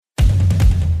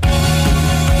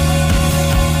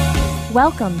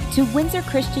Welcome to Windsor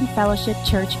Christian Fellowship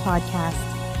Church Podcast.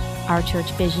 Our church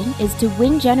vision is to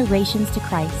win generations to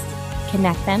Christ,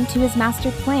 connect them to His master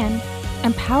plan,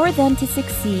 empower them to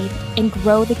succeed, and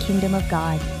grow the kingdom of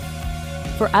God.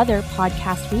 For other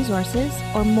podcast resources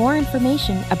or more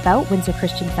information about Windsor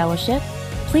Christian Fellowship,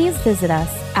 please visit us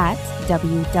at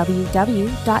www.wcf.ca.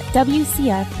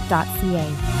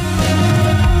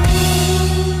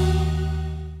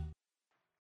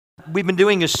 We've been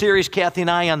doing a series, Kathy and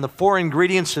I, on the 4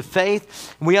 ingredients of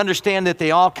faith. And we understand that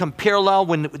they all come parallel.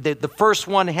 When the first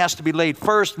one has to be laid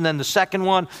first, and then the second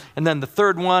one, and then the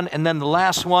third one, and then the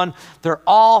last one. They're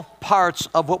all parts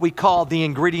of what we call the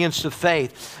ingredients of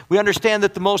faith. We understand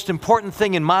that the most important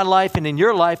thing in my life and in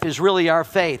your life is really our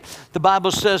faith. The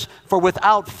Bible says, for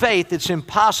without faith, it's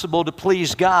impossible to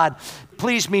please God.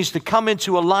 Please means to come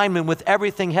into alignment with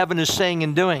everything heaven is saying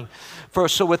and doing.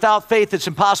 So without faith, it's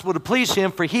impossible to please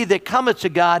Him. For he that cometh to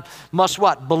God must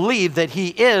what? Believe that He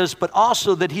is, but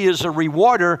also that He is a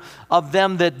rewarder of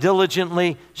them that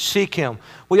diligently seek Him.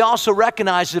 We also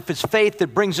recognize if it's faith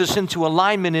that brings us into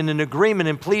alignment and an agreement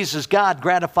and pleases God,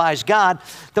 gratifies God,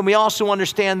 then we also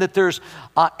understand that there's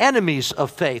enemies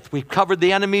of faith. We've covered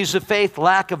the enemies of faith,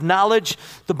 lack of knowledge.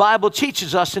 The Bible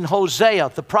teaches us in Hosea,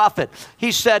 the prophet,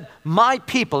 he said, my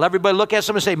people, everybody look at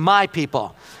someone and say, my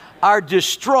people are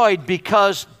destroyed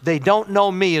because they don't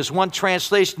know me, is one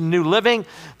translation, New Living.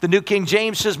 The New King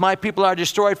James says, my people are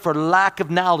destroyed for lack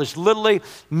of knowledge. Literally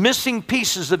missing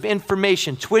pieces of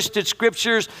information, twisted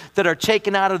scriptures that are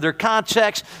taken out of their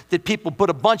context, that people put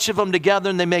a bunch of them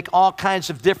together and they make all kinds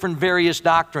of different various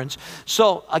doctrines.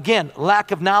 So again,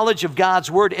 lack of knowledge of God's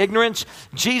word, ignorance.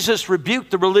 Jesus rebuked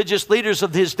the religious leaders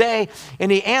of His day,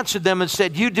 and He answered them and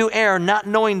said, you do err, not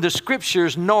knowing the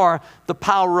scriptures nor the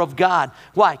power of God.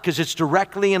 Why? Because it's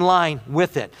directly in line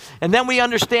with it. And then we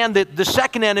understand that the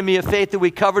second enemy of faith that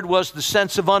we covered was the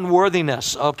sense of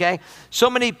unworthiness, okay? So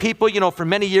many people, for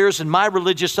many years in my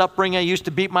religious upbringing, I used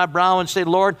to beat my brow and say,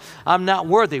 Lord, I'm not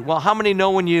worthy. Well, how many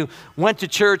know when you went to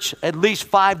church at least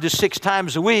 5 to 6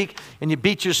 times a week and you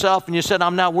beat yourself and you said,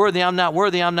 I'm not worthy, I'm not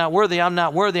worthy, I'm not worthy, I'm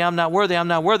not worthy, I'm not worthy, I'm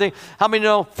not worthy? How many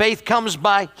know faith comes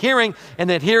by hearing,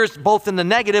 and it hears both in the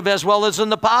negative as well as in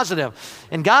the positive?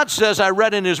 And God says, I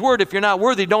read in His word, if you're not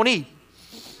worthy, don't eat.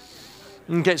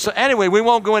 Okay, so anyway, we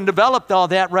won't go and develop all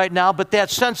that right now, but that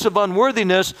sense of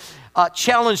unworthiness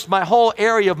challenged my whole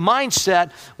area of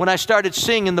mindset when I started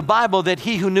seeing in the Bible that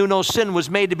He who knew no sin was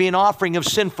made to be an offering of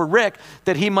sin for Rick,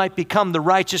 that he might become the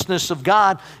righteousness of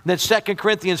God. And then 2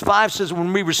 Corinthians 5 says,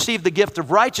 when we receive the gift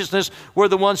of righteousness, we're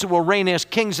the ones who will reign as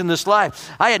kings in this life.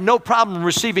 I had no problem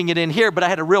receiving it in here, but I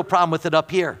had a real problem with it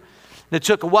up here. And it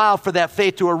took a while for that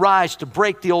faith to arise, to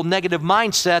break the old negative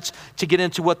mindsets, to get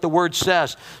into what the Word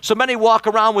says. So many walk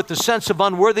around with the sense of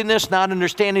unworthiness, not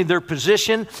understanding their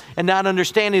position, and not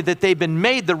understanding that they've been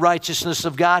made the righteousness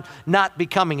of God, not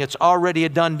becoming. It's already a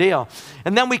done deal.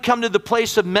 And then we come to the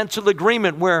place of mental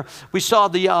agreement, where we saw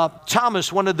the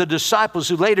Thomas, one of the disciples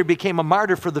who later became a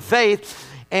martyr for the faith,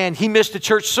 and he missed a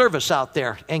church service out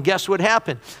there. And guess what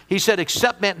happened? He said,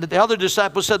 except man, the other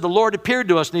disciple said, the Lord appeared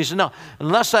to us. And he said, no,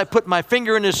 unless I put my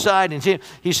finger in His side. And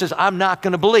he says, I'm not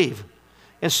going to believe.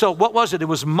 And so what was it? It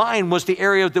was mine was the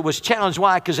area that was challenged.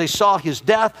 Why? Because they saw His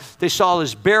death. They saw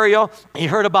His burial. He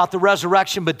heard about the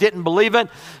resurrection but didn't believe it.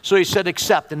 So he said,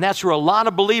 accept. And that's where a lot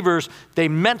of believers, they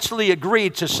mentally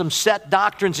agreed to some set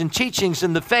doctrines and teachings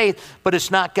in the faith, but it's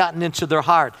not gotten into their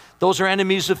heart. Those are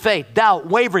enemies of faith. Doubt,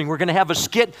 wavering. We're going to have a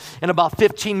skit in about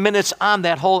 15 minutes on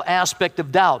that whole aspect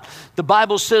of doubt. The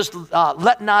Bible says,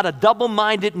 let not a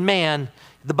double-minded man.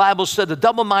 The Bible said the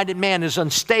double-minded man is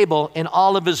unstable in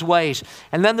all of his ways.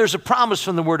 And then there's a promise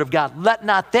from the Word of God. Let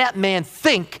not that man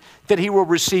think that he will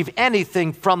receive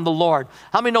anything from the Lord.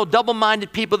 How many know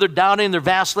double-minded people, they're doubting, they're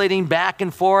vacillating back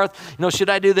and forth. Should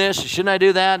I do this? Shouldn't I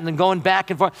do that? And then going back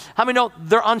and forth. How many know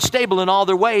they're unstable in all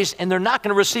their ways and they're not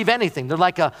going to receive anything? They're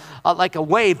like a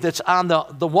wave that's on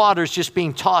the waters just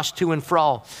being tossed to and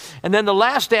fro. And then the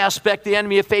last aspect, the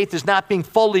enemy of faith, is not being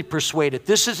fully persuaded.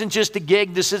 This isn't just a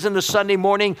gig. This isn't a Sunday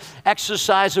morning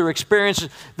exercise or experience.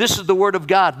 This is the Word of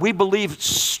God. We believe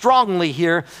strongly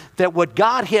here that what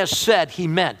God has said, He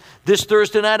meant. This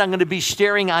Thursday night, I'm going to be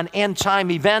sharing on end-time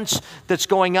events that's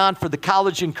going on for the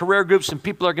college and career groups, and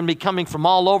people are going to be coming from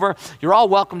all over. You're all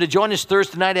welcome to join us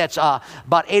Thursday night at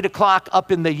about 8 o'clock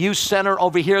up in the youth center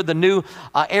over here, the new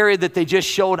area that they just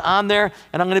showed on there.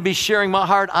 And I'm going to be sharing my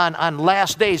heart on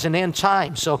last days and end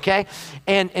times, okay?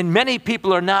 And many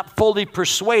people are not fully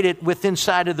persuaded with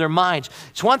inside of their minds.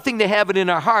 It's one thing to have it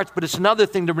in our hearts, but it's another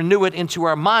thing to renew it into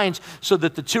our minds so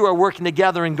that the two are working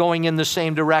together and going in the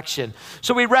same direction.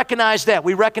 So we recognize recognize that.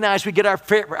 We recognize we get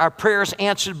our prayers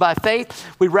answered by faith.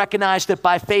 We recognize that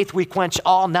by faith we quench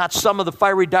all, not some of the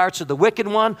fiery darts of the wicked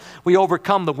one. We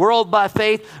overcome the world by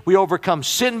faith. We overcome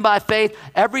sin by faith.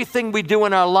 Everything we do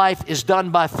in our life is done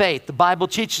by faith. The Bible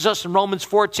teaches us in Romans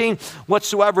 14,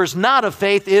 whatsoever is not of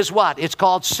faith is what? It's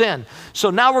called sin. So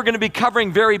now we're going to be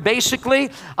covering very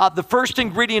basically the first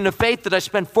ingredient of faith that I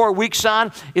spent 4 weeks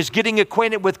on is getting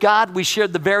acquainted with God. We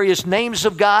shared the various names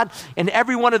of God, and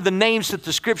every one of the names that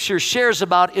the Scripture shares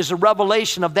about is a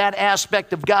revelation of that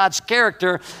aspect of God's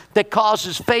character that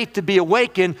causes faith to be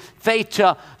awakened, faith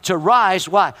to rise.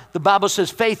 Why? The Bible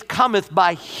says faith cometh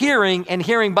by hearing, and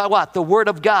hearing by what? The Word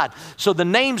of God. So the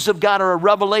names of God are a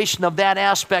revelation of that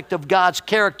aspect of God's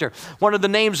character. One of the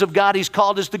names of God He's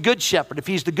called is the Good Shepherd. If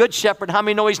He's the Good Shepherd, how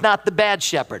many know He's not the bad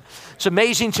shepherd? It's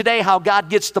amazing today how God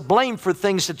gets the blame for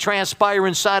things that transpire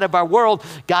inside of our world.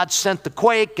 God sent the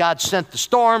quake, God sent the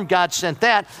storm, God sent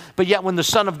that. But yet when the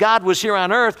Son of God was here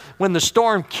on earth, when the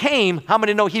storm came, how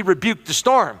many know He rebuked the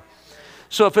storm?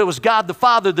 So if it was God the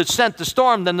Father that sent the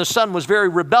storm, then the Son was very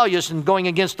rebellious and going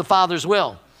against the Father's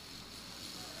will.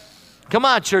 Come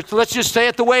on, church, let's just say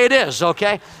it the way it is,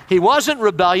 okay? He wasn't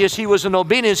rebellious, he was in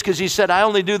obedience because he said, I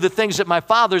only do the things that my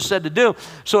Father said to do.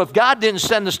 So if God didn't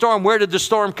send the storm, where did the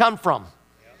storm come from?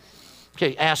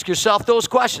 Okay, ask yourself those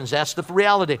questions. That's the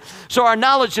reality. So our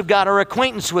knowledge of God, our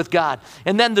acquaintance with God.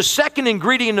 And then the second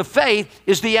ingredient of faith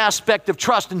is the aspect of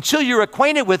trust. Until you're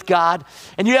acquainted with God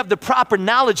and you have the proper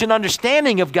knowledge and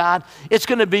understanding of God, it's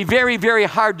going to be very, very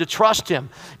hard to trust Him.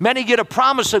 Many get a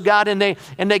promise of God and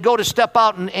they go to step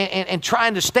out and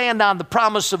trying to stand on the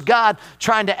promise of God,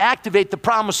 trying to activate the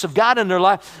promise of God in their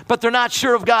life, but they're not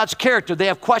sure of God's character. They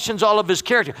have questions all of His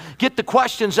character. Get the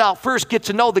questions out first, get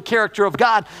to know the character of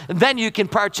God, and then you can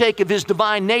partake of His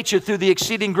divine nature through the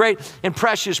exceeding great and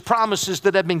precious promises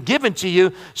that have been given to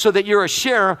you so that you're a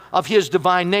sharer of His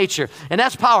divine nature. And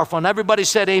that's powerful. And everybody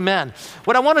said amen.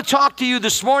 What I want to talk to you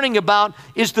this morning about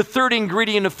is the third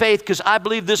ingredient of faith, because I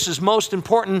believe this is most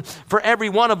important for every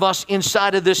one of us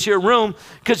inside of this here room,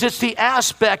 because it's the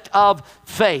aspect of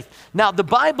faith. Now, the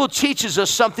Bible teaches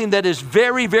us something that is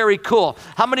very, very cool.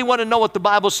 How many want to know what the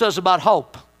Bible says about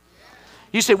hope?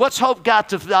 You say, what's hope got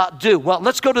to do? Well,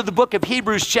 let's go to the book of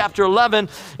Hebrews chapter 11.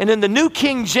 And in the New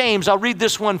King James, I'll read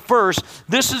this one first.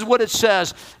 This is what it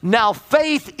says. Now,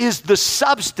 faith is the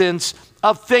substance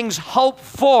of things hoped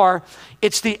for.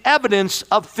 It's the evidence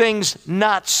of things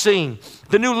not seen.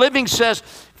 The New Living says,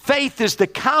 faith is the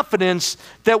confidence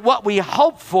that what we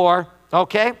hope for,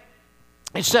 okay?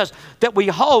 It says that we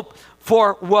hope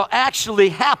for will actually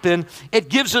happen. It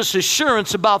gives us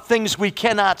assurance about things we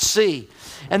cannot see.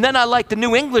 And then I like the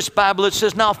New English Bible. It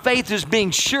says, now faith is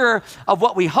being sure of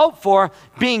what we hope for,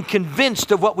 being convinced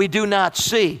of what we do not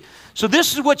see. So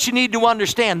this is what you need to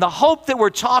understand. The hope that we're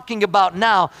talking about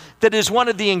now, that is one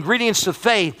of the ingredients of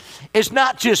faith, is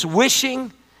not just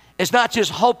wishing. It's not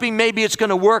just hoping maybe it's going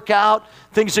to work out,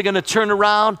 things are going to turn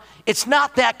around. It's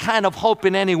not that kind of hope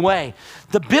in any way.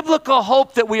 The biblical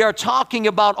hope that we are talking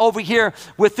about over here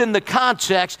within the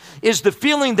context is the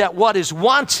feeling that what is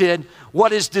wanted,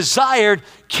 what is desired,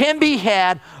 can be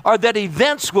had, or that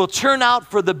events will turn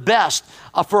out for the best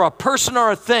for a person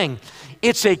or a thing.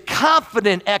 It's a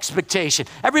confident expectation.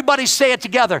 Everybody say it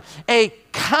together. A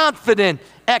confident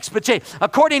expectation.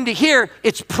 According to here,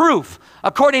 it's proof.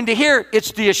 According to here,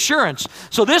 it's the assurance.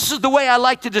 So this is the way I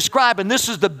like to describe, and this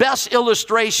is the best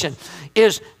illustration,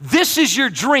 is this is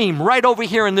your dream right over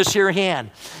here in this here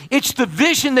hand. It's the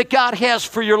vision that God has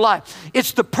for your life.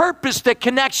 It's the purpose that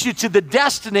connects you to the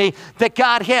destiny that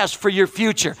God has for your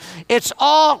future. It's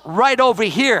all right over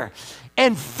here.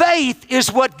 And faith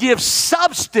is what gives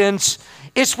substance.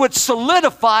 It's what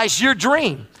solidifies your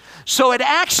dream. So it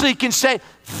actually can say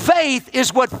faith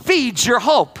is what feeds your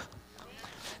hope.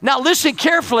 Now listen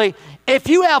carefully. If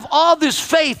you have all this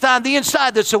faith on the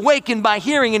inside that's awakened by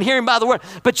hearing and hearing by the word,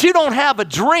 but you don't have a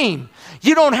dream,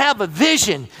 you don't have a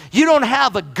vision, you don't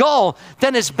have a goal,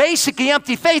 then it's basically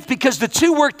empty faith, because the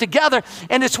two work together,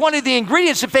 and it's one of the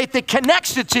ingredients of faith that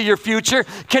connects it to your future,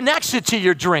 connects it to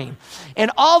your dream.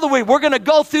 And all the way, we're going to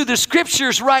go through the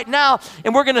scriptures right now,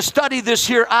 and we're going to study this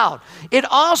here out. It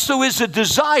also is a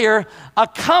desire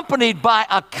accompanied by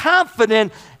a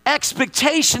confident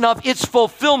expectation of its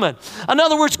fulfillment. In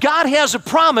other words, God has a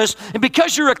promise, and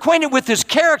because you're acquainted with His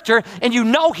character and you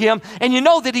know Him and you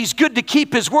know that He's good to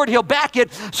keep His word, He'll back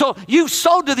it. So you've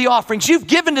sowed to the offerings, you've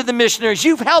given to the missionaries,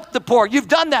 you've helped the poor, you've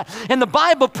done that. And the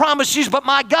Bible promises you, but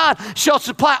my God shall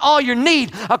supply all your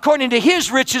need according to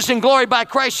His riches and glory by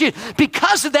Christ Jesus.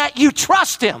 Because of that, you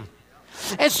trust Him.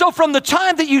 And so from the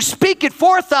time that you speak it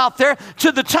forth out there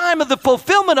to the time of the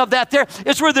fulfillment of that there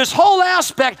is where this whole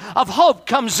aspect of hope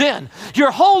comes in.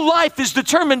 Your whole life is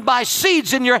determined by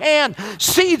seeds in your hand,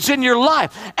 seeds in your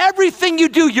life. Everything you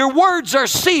do, your words are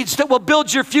seeds that will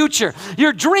build your future.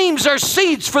 Your dreams are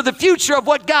seeds for the future of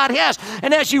what God has.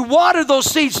 And as you water those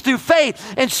seeds through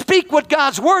faith and speak what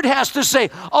God's word has to say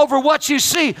over what you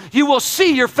see, you will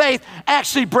see your faith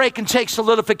actually break and take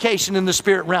solidification in the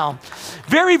spirit realm.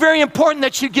 Very, very important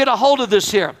that you get a hold of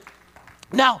this here.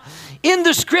 Now, in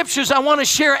the scriptures, I want to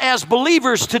share as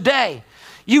believers today,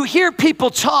 you hear people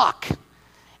talk,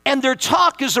 and their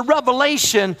talk is a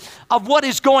revelation of what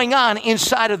is going on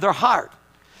inside of their heart.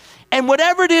 And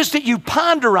whatever it is that you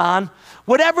ponder on,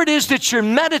 whatever it is that you're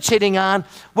meditating on,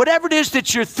 whatever it is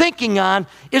that you're thinking on,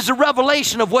 is a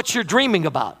revelation of what you're dreaming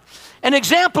about. An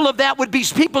example of that would be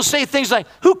people say things like,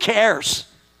 who cares?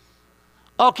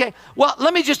 Okay, well,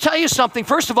 let me just tell you something.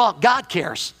 First of all, God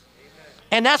cares.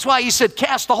 And that's why he said,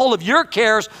 cast the whole of your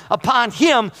cares upon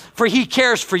him, for he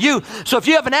cares for you. So if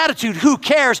you have an attitude, who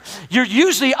cares, you're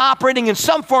usually operating in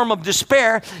some form of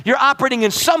despair. You're operating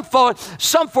in some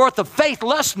forth of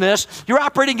faithlessness. You're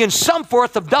operating in some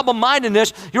forth of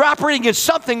double-mindedness. You're operating in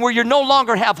something where you no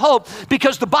longer have hope,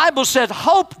 because the Bible says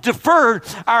hope deferred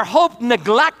or hope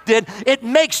neglected, it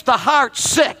makes the heart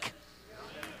sick.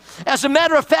 As a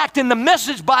matter of fact, in the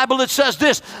Message Bible, it says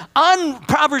this,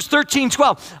 Proverbs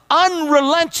 13:12,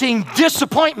 unrelenting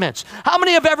disappointments. How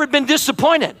many have ever been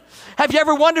disappointed? Have you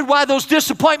ever wondered why those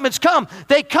disappointments come?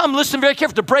 They come, listen very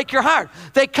carefully, to break your heart.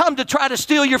 They come to try to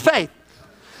steal your faith.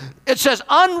 It says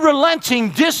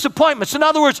unrelenting disappointments. In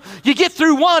other words, you get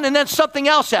through one and then something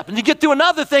else happens. You get through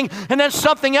another thing and then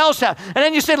something else happens. And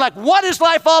then you say, like, what is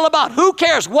life all about? Who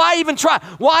cares? Why even try?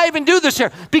 Why even do this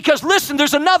here? Because listen,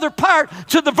 there's another part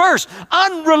to the verse.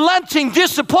 Unrelenting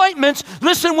disappointments.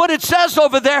 Listen what it says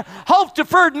over there. Hope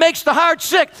deferred makes the heart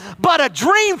sick, but a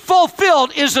dream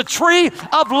fulfilled is a tree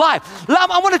of life.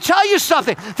 I want to tell you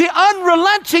something. The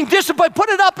unrelenting disappointment, put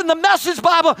it up in the Message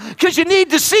Bible because you need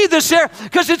to see this here,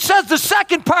 because it says the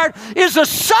second part is a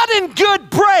sudden good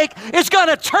break is going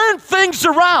to turn things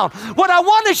around. What I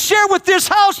want to share with this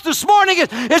house this morning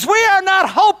is we are not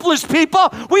hopeless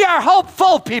people. We are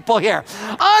hopeful people here.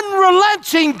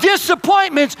 Unrelenting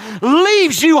disappointments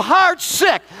leaves you heart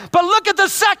sick. But look at the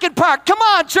second part. Come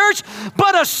on, church.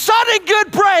 But a sudden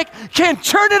good break can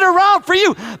turn it around for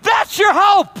you. That's your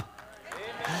hope.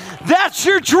 That's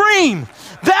your dream.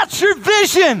 That's your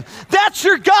vision. That's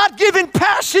your God-given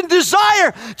passion,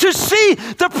 desire to see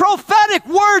the prophetic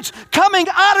words coming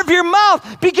out of your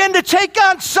mouth begin to take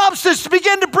on substance,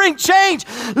 begin to bring change.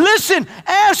 Listen,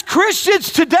 as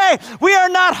Christians today, we are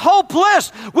not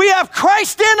hopeless. We have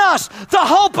Christ in us, the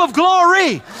hope of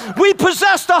glory. We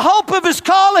possess the hope of his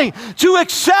calling to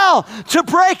excel, to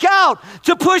break out,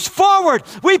 to push forward.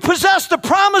 We possess the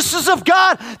promises of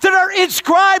God that are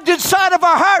inscribed inside of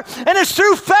our heart, and it's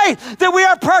through faith that we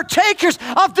are partakers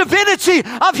of divinity,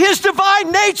 of his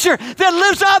divine nature that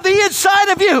lives on the inside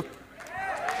of you.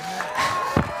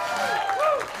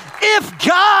 If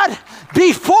God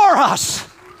be for us,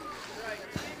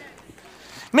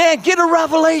 man, get a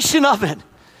revelation of it.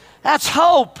 That's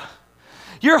hope.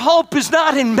 Your hope is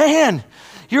not in man.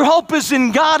 Your hope is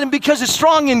in God, and because it's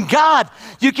strong in God,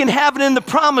 you can have it in the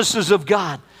promises of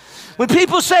God. When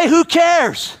people say, who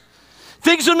cares?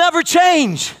 Things will never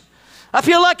change. I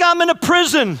feel like I'm in a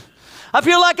prison. I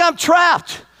feel like I'm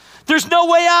trapped. There's no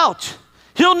way out.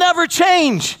 He'll never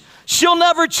change. She'll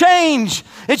never change.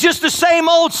 It's just the same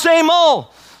old, same old.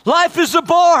 Life is a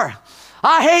bore.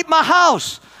 I hate my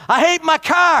house. I hate my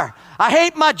car. I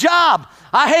hate my job.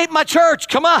 I hate my church.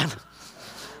 Come on.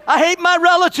 I hate my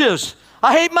relatives.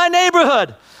 I hate my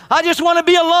neighborhood. I just want to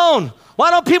be alone.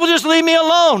 Why don't people just leave me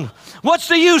alone? What's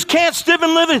the use? Can't stand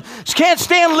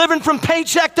living from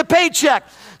paycheck to paycheck.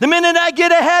 The minute I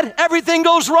get ahead, everything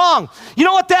goes wrong. You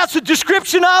know what that's a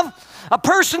description of? A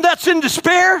person that's in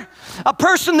despair, a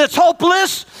person that's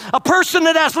hopeless, a person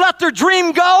that has let their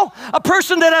dream go, a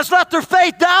person that has let their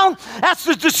faith down. That's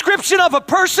the description of a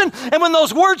person. And when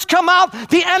those words come out,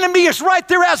 the enemy is right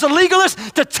there as a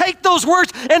legalist to take those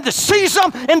words and to seize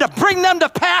them and to bring them to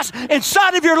pass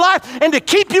inside of your life and to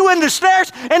keep you in the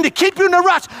snares and to keep you in the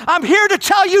ruts. I'm here to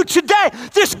tell you today,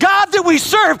 this God that we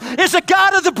serve is a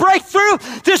God of the breakthrough.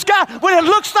 This God, when it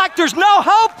looks like there's no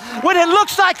hope, when it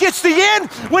looks like it's the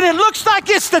end, when it looks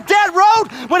like it's the dead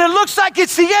road, when it looks like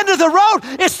it's the end of the road,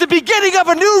 it's the beginning of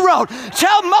a new road.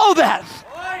 Tell Mo that.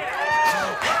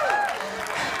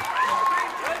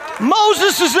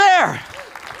 Moses is there.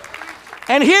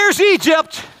 And here's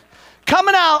Egypt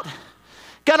coming out,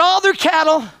 got all their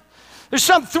cattle. There's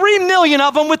some 3 million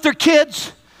of them with their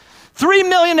kids. $3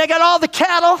 million, they got all the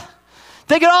cattle.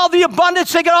 They got all the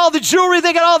abundance. They got all the jewelry.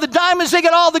 They got all the diamonds. They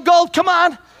got all the gold. Come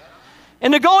on.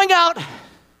 And they're going out,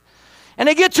 and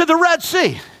they get to the Red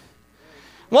Sea.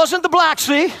 Wasn't the Black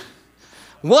Sea.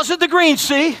 Wasn't the Green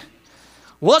Sea.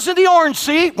 Wasn't the Orange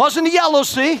Sea. Wasn't the Yellow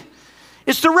Sea.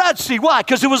 It's the Red Sea. Why?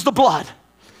 Because it was the blood.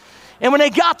 And when they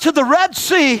got to the Red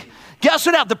Sea, guess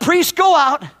what happened? The priests go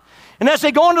out, and as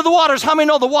they go into the waters, how many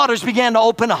know the waters began to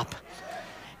open up?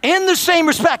 In the same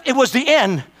respect, it was the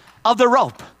end of the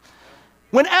rope.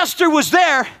 When Esther was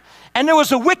there, and there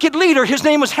was a wicked leader, his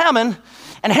name was Haman,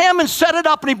 and Haman set it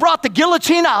up, and he brought the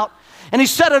guillotine out, and he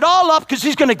set it all up because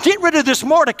he's going to get rid of this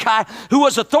Mordecai who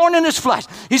was a thorn in his flesh.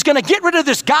 He's going to get rid of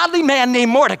this godly man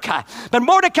named Mordecai. But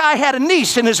Mordecai had a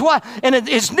niece, and his wife, and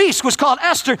his niece was called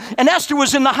Esther, and Esther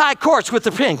was in the high courts with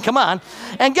the king. Come on.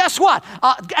 And guess what?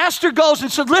 Esther goes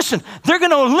and said, listen, they're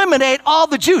going to eliminate all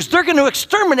the Jews. They're going to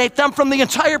exterminate them from the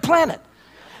entire planet.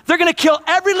 They're going to kill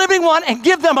every living one and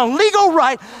give them a legal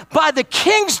right by the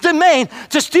king's domain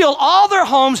to steal all their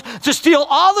homes, to steal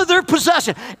all of their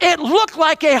possession. It looked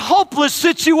like a hopeless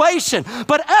situation,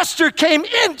 but Esther came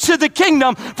into the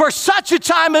kingdom for such a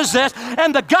time as this,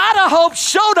 and the God of hope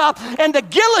showed up, and the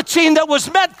guillotine that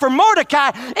was meant for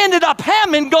Mordecai ended up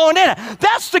Haman going in it.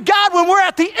 That's the God when we're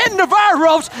at the end of our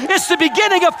ropes, it's the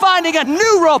beginning of finding a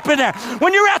new rope in there.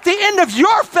 When you're at the end of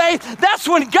your faith, that's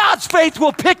when God's faith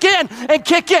will pick in and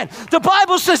kick in. The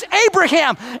Bible says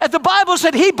Abraham, and the Bible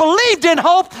said he believed in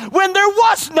hope when there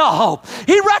was no hope.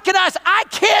 He recognized, I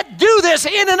can't do this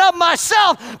in and of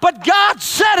myself, but God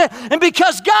said it, and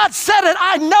because God said it,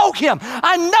 I know him.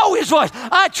 I know his voice.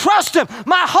 I trust him.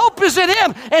 My hope is in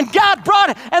him, and God brought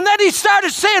it. And then he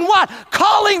started saying what?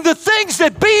 Calling the things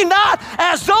that be not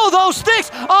as though those things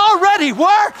already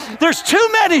were. There's too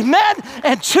many men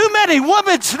and too many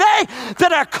women today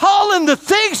that are calling the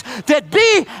things that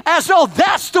be as though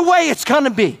that's the way it's going to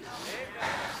be.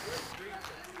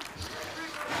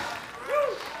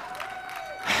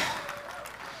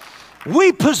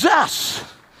 We possess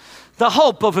the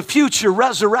hope of a future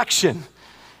resurrection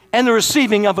and the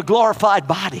receiving of a glorified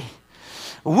body.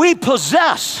 We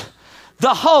possess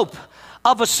the hope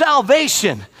of a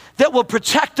salvation that will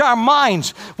protect our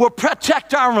minds, will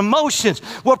protect our emotions,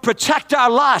 will protect our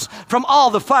lives from all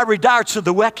the fiery darts of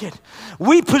the wicked.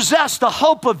 We possess the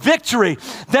hope of victory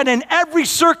that in every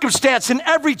circumstance, in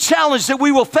every challenge that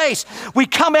we will face, we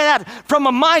come at it from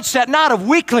a mindset not of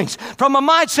weaklings, from a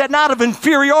mindset not of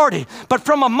inferiority, but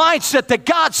from a mindset that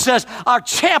God says are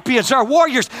champions, are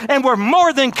warriors, and we're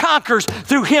more than conquerors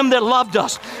through him that loved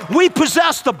us. We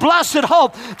possess the blessed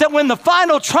hope that when the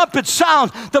final trumpet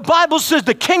sounds, the Bible says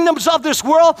the kingdoms of this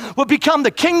world will become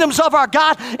the kingdoms of our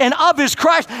God and of his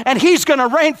Christ, and he's going to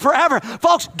reign forever.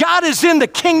 Folks, God is in the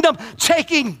kingdom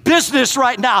taking business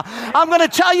right now. I'm going to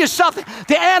tell you something.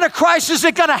 The Antichrist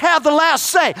isn't going to have the last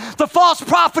say. The false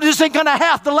prophet isn't going to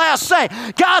have the last say.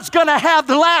 God's going to have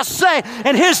the last say,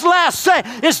 and his last say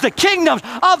is the kingdoms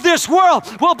of this world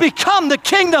will become the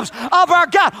kingdoms of our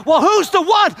God. Well, who's the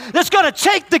one that's going to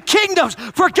take the kingdoms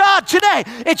for God today?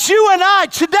 It's you and I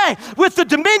today with the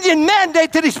dominion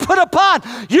mandate that he's put upon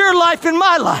your life and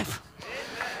my life.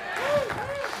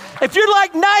 If you're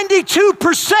like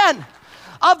 92%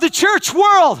 of the church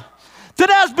world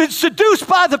that has been seduced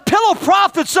by the pillow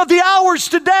prophets of the hours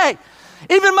today,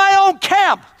 even my own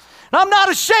camp, and I'm not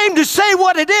ashamed to say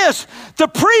what it is, the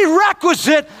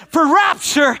prerequisite for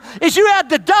rapture is you had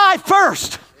to die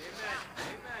first.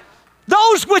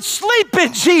 Those which sleep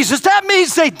in Jesus, that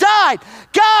means they died,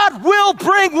 God will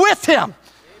bring with him.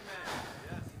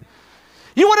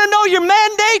 You want to know your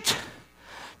mandate?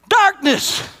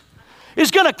 Darkness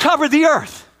is going to cover the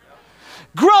earth.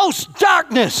 Gross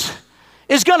darkness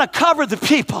is going to cover the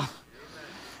people.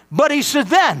 But he said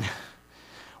then,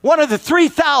 one of the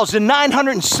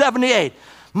 3,978,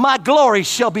 my glory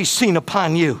shall be seen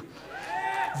upon you.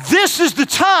 This is the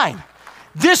time.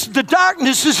 The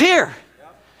darkness is here.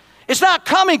 It's not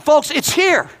coming, folks. It's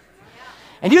here.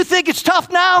 And you think it's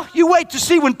tough now? You wait to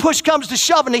see when push comes to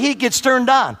shove and the heat gets turned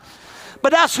on.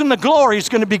 But that's when the glory is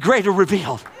going to be greater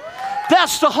revealed.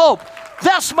 That's the hope.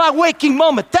 That's my waking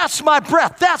moment. That's my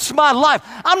breath. That's my life.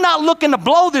 I'm not looking to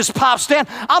blow this pop stand.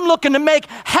 I'm looking to make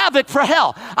havoc for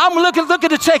hell. I'm looking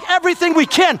to take everything we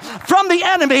can from the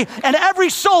enemy, and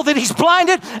every soul that he's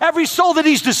blinded, every soul that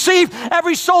he's deceived,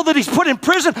 every soul that he's put in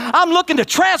prison, I'm looking to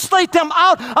translate them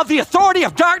out of the authority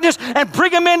of darkness and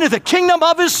bring them into the kingdom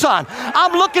of his son.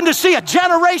 I'm looking to see a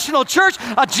generational church,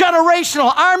 a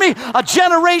generational army, a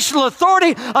generational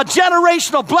authority, a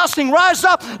generational blessing rise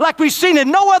up like we've seen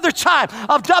in no other time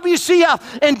of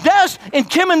WCF. And Des and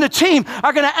Kim and the team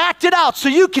are going to act it out so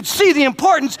you can see the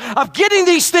importance of getting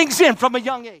these things in from a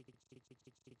young age.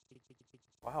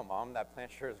 Wow, Mom, that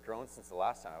plant sure has grown since the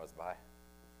last time I was by.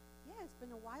 Yeah, it's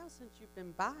been a while since you've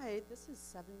been by. This is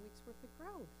 7 weeks worth of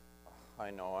growth. Oh,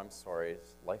 I know, I'm sorry.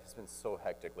 Life has been so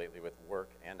hectic lately with work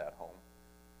and at home.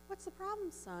 What's the problem,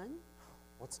 son?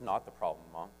 What's not the problem,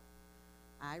 Mom?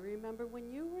 I remember when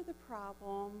you were the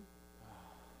problem.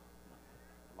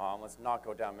 Mom, let's not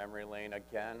go down memory lane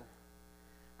again.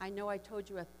 I know I told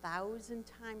you 1,000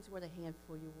 times what a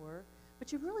handful you were,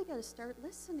 but you really got to start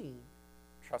listening.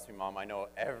 Trust me, Mom, I know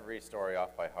every story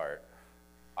off by heart.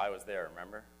 I was there,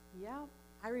 remember? Yeah,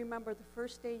 I remember the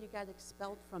first day you got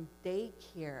expelled from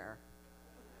daycare.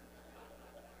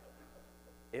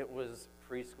 It was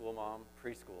preschool, Mom,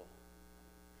 preschool.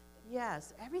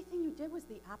 Yes, everything you did was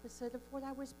the opposite of what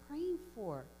I was praying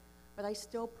for, but I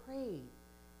still prayed.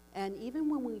 And even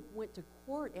when we went to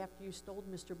court after you stole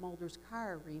Mr. Mulder's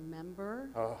car, remember?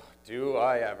 Oh, do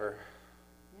I ever.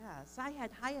 Yes, I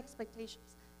had high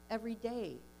expectations every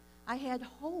day. I had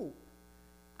hope.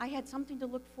 I had something to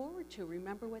look forward to.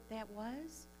 Remember what that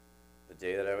was? The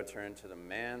day that I would turn into the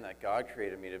man that God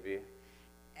created me to be.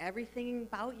 Everything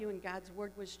about you in God's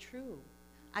word was true.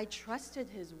 I trusted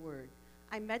his word.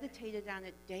 I meditated on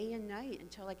it day and night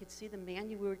until I could see the man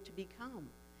you were to become.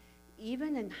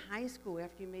 Even in high school,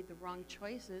 after you made the wrong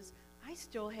choices, I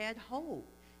still had hope.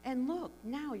 And look,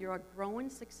 now you're a growing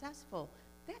successful.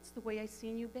 That's the way I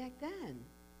seen you back then.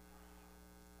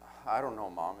 I don't know,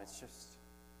 Mom. It's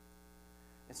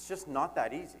just not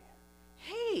that easy.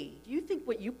 Hey, do you think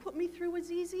what you put me through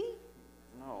was easy?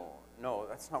 No,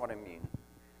 that's not what I mean.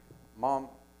 Mom,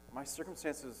 my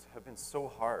circumstances have been so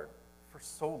hard for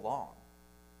so long.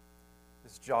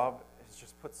 This job has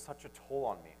just put such a toll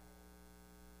on me.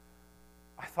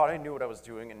 I thought I knew what I was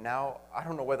doing, and now I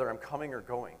don't know whether I'm coming or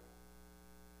going.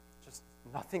 Just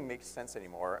nothing makes sense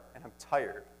anymore, and I'm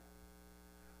tired.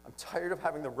 I'm tired of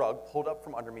having the rug pulled up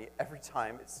from under me every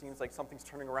time it seems like something's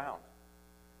turning around.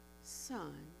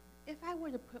 Son, if I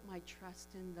were to put my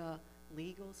trust in the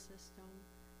legal system,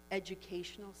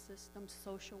 educational system,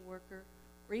 social worker,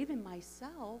 or even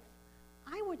myself,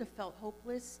 I would have felt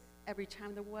hopeless every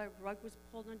time the rug was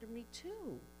pulled under me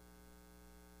too.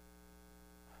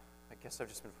 I guess I've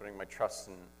just been putting my trust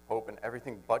and hope in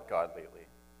everything but God lately.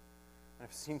 And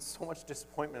I've seen so much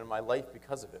disappointment in my life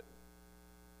because of it.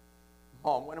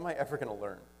 Mom, when am I ever going to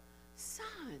learn?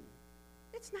 Son,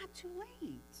 it's not too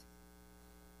late.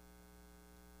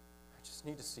 I just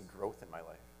need to see growth in my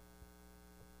life.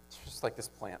 It's just like this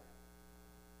plant.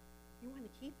 You want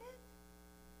to keep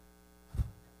it?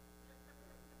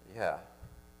 Yeah,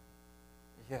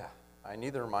 I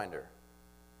need the reminder.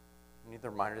 I need the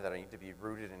reminder that I need to be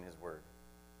rooted in his word.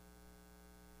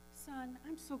 Son,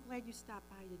 I'm so glad you stopped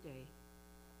by today.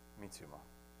 Me too, Mom.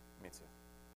 Me too.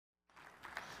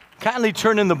 Kindly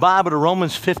turn in the Bible to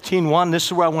Romans 15:1. This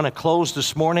is where I want to close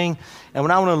this morning, and when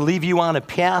I want to leave you on a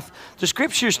path. The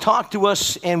scriptures talk to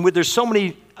us, and there's so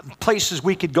many places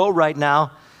we could go right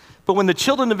now, but when the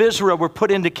children of Israel were put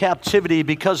into captivity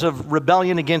because of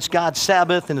rebellion against God's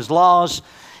Sabbath and his laws,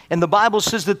 and the Bible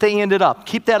says that they ended up,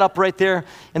 keep that up right there,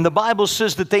 and the Bible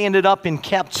says that they ended up in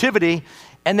captivity.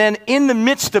 And then in the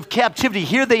midst of captivity,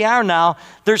 here they are now.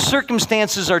 Their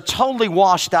circumstances are totally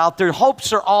washed out. Their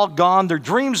hopes are all gone. Their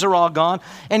dreams are all gone.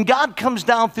 And God comes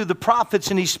down through the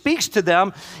prophets and he speaks to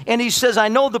them. And he says, I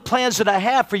know the plans that I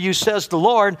have for you, says the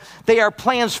Lord. They are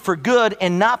plans for good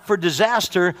and not for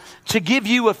disaster, to give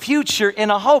you a future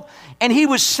and a hope. And he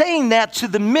was saying that to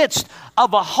the midst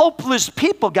of a hopeless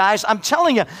people, guys. I'm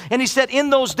telling you. And he said, in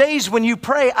those days when you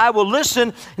pray, I will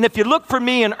listen. And if you look for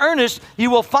me in earnest, you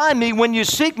will find me. When you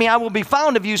seek me, I will be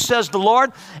found of you, says the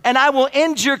Lord. And I will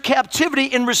end your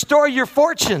captivity and restore your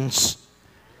fortunes.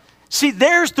 See,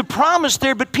 there's the promise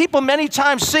there, but people many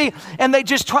times see, and they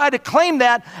just try to claim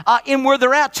that in where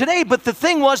they're at today. But the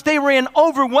thing was, they were in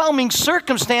overwhelming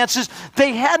circumstances.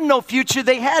 They had no future.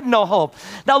 They had no hope.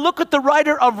 Now, look what the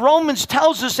writer of Romans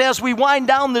tells us as we wind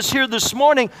down this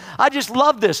morning. I just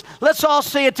love this. Let's all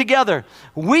say it together.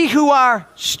 We who are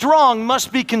strong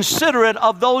must be considerate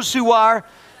of those who are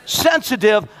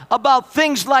sensitive about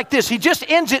things like this. He just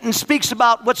ends it and speaks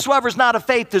about whatsoever is not of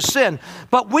faith is sin.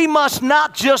 But we must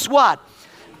not just what?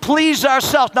 Please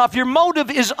ourselves. Now, if your motive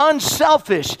is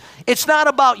unselfish, it's not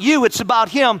about you, it's about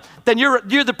him, then you're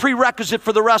the prerequisite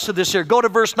for the rest of this here. Go to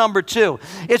verse number 2.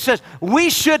 It says, we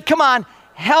should, come on,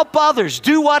 help others,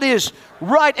 do what is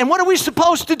right. And what are we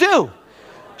supposed to do?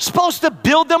 Supposed to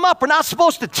build them up. We're not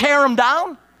supposed to tear them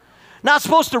down. Not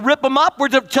supposed to rip them up. We're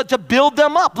to build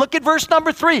them up. Look at verse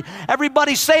number 3.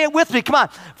 Everybody say it with me. Come on.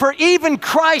 For even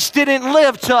Christ didn't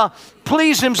live to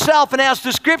please himself. And as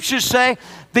the scriptures say,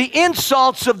 the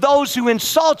insults of those who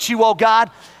insult you, O God,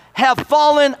 have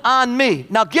fallen on me.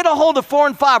 Now get a hold of 4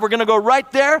 and 5. We're going to go right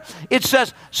there. It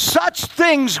says, such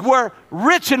things were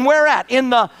written where at? In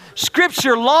the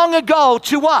scripture long ago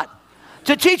to what?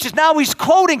 To teach us. Now he's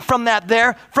quoting from that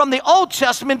there, from the Old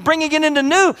Testament, bringing it into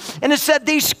New. And it said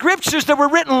these scriptures that were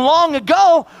written long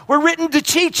ago were written to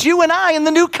teach you and I in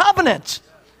the New Covenant.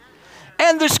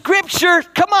 And the scripture,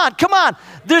 come on.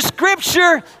 The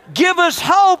scripture give us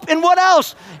hope, and what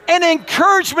else? An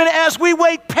encouragement as we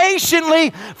wait patiently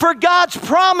for God's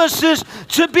promises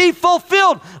to be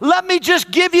fulfilled. Let me just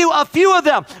give you a few of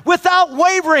them. Without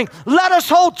wavering, let us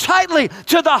hold tightly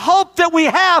to the hope that we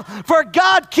have, for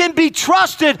God can be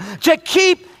trusted to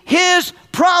keep His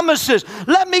promises.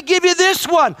 Let me give you this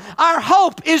one. Our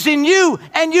hope is in you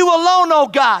and you alone, oh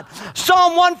God.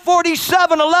 Psalm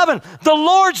 147:11. The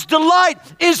Lord's delight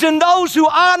is in those who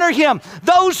honor Him,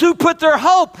 those who put their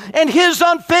hope in His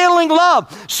unfailing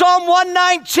love. Psalm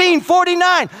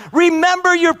 119:49.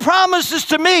 Remember your promises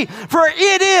to me, for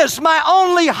it is my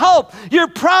only hope. Your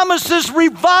promises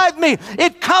revive me.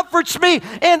 It comforts me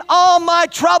in all my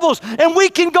troubles. And we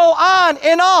can go on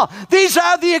and on. These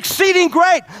are the exceeding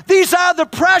great. These are the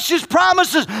precious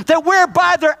promises that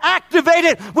whereby they're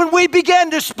activated when we begin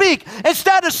to speak.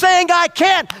 Instead of saying I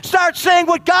can't, start saying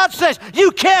what God says.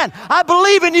 You can. I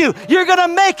believe in you. You're going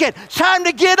to make it. It's time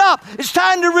to get up. It's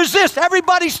time to resist.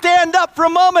 Everybody stand up for a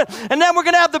moment, and then we're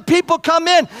going to have the people come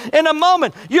in a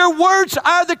moment. Your words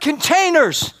are the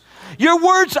containers. Your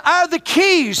words are the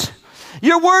keys.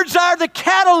 Your words are the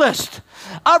catalyst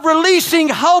of releasing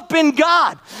hope in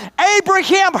God.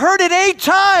 Abraham heard it 8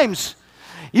 times.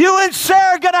 You and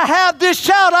Sarah are going to have this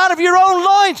child. Out of your own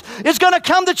loins is going to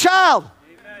come the child.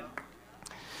 Amen.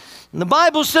 And the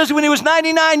Bible says when he was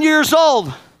 99 years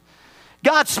old,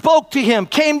 God spoke to him,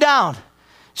 came down,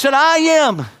 said, I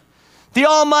am the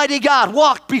Almighty God,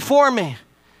 walked before me.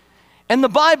 And the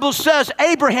Bible says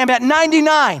Abraham at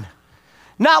 99,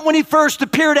 not when he first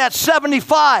appeared at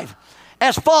 75,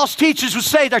 as false teachers would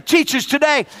say. Our teachers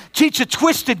today teach a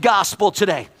twisted gospel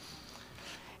today.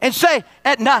 And say,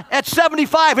 at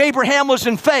 75, Abraham was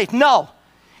in faith. No,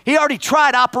 he already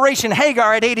tried Operation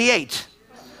Hagar at 88.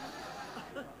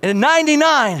 And at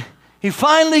 99, he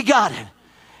finally got it.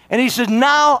 And he said,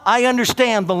 now I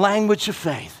understand the language of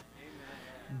faith.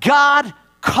 God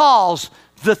calls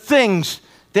the things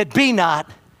that be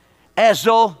not as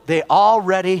though they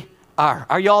already are.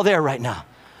 Are you all there right now?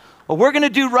 What we're going to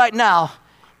do right now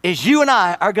is you and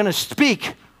I are going to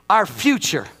speak our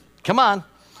future. Come on.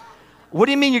 What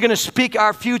do you mean you're going to speak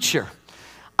our future?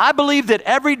 I believe that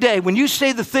every day when you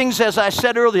say the things as I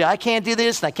said earlier, I can't do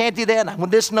this and I can't do that and I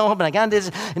want this, no, but I can't do this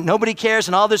and nobody cares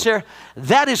and all this here,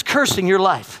 that is cursing your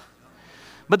life.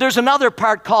 But there's another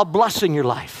part called blessing your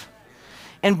life.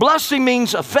 And blessing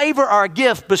means a favor or a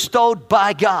gift bestowed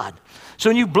by God. So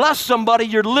when you bless somebody,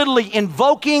 you're literally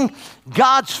invoking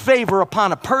God's favor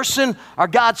upon a person or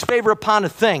God's favor upon a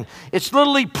thing. It's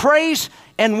literally praise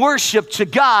and worship to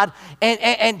God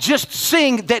and just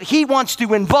sing that He wants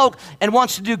to invoke and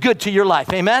wants to do good to your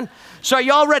life. Amen? So are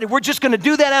you all ready? We're just going to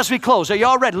do that as we close. Are you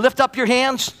all ready? Lift up your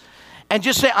hands and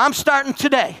just say, I'm starting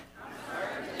today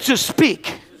to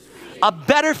speak a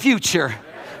better future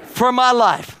for my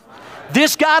life.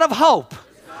 This God of hope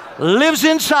lives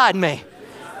inside me.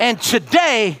 And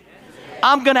today,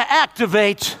 I'm going to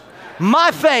activate my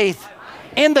faith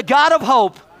in the God of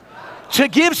hope to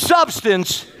give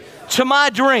substance to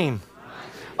my dream.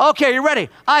 Okay, you ready?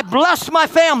 I bless my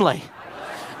family.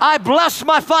 I bless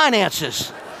my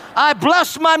finances. I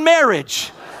bless my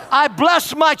marriage. I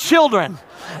bless my children.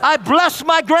 I bless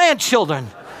my grandchildren.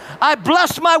 I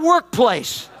bless my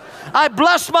workplace. I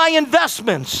bless my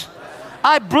investments.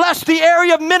 I bless the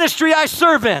area of ministry I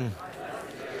serve in.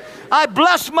 I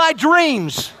bless my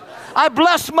dreams. I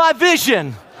bless my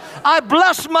vision. I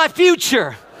bless my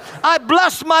future. I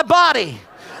bless my body.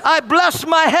 I bless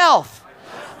my health.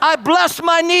 I bless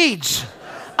my needs.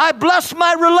 I bless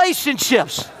my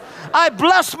relationships. I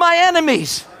bless my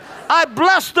enemies. I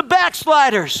bless the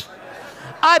backsliders.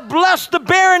 I bless the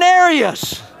barren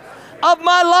areas of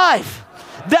my life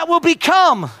that will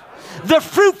become the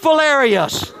fruitful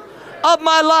areas of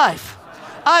my life.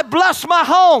 I bless my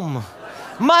home,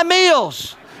 my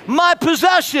meals, my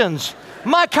possessions,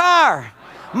 my car,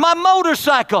 my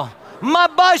motorcycle, my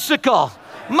bicycle,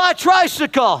 my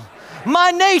tricycle,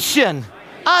 my nation,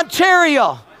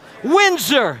 Ontario,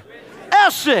 Windsor,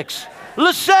 Essex,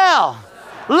 LaSalle,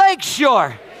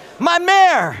 Lakeshore, my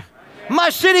mayor, my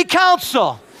city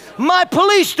council, my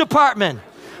police department,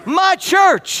 my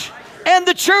church and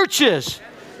the churches,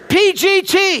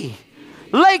 PGT,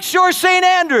 Lakeshore St.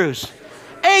 Andrews,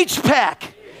 HPAC,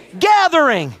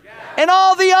 Gathering, and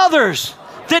all the others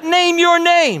that name your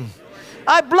name.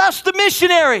 I bless the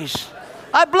missionaries.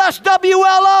 I bless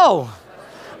WLO.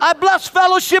 I bless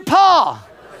Fellowship Hall.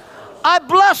 I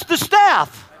bless the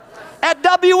staff at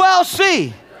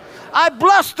WLC. I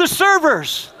bless the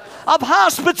servers of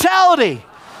hospitality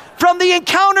from the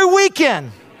Encounter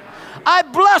Weekend. I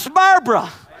bless Barbara.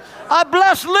 I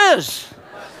bless Liz.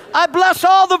 I bless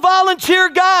all the volunteer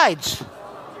guides.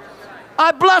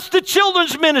 I bless the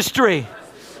children's ministry,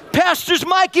 Pastors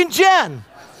Mike and Jen.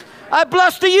 I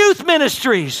bless the youth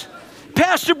ministries,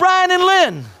 Pastor Brian and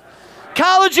Lynn,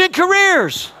 college and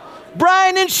careers,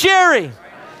 Brian and Sherry,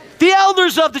 the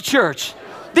elders of the church,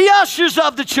 the ushers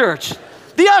of the church,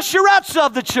 the usherettes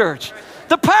of the church,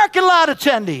 the parking lot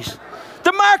attendees,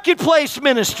 the marketplace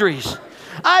ministries.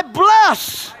 I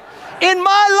bless in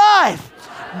my life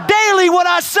daily what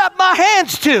I set my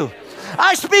hands to.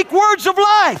 I speak words of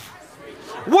life,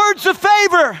 words of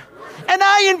favor, and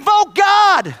I invoke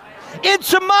God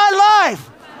into my life,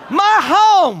 my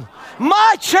home,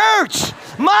 my church,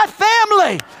 my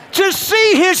family, to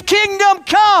see His kingdom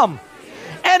come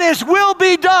and His will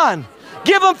be done.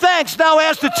 Give Him thanks now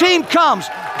as the team comes.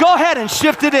 Go ahead and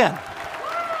shift it in.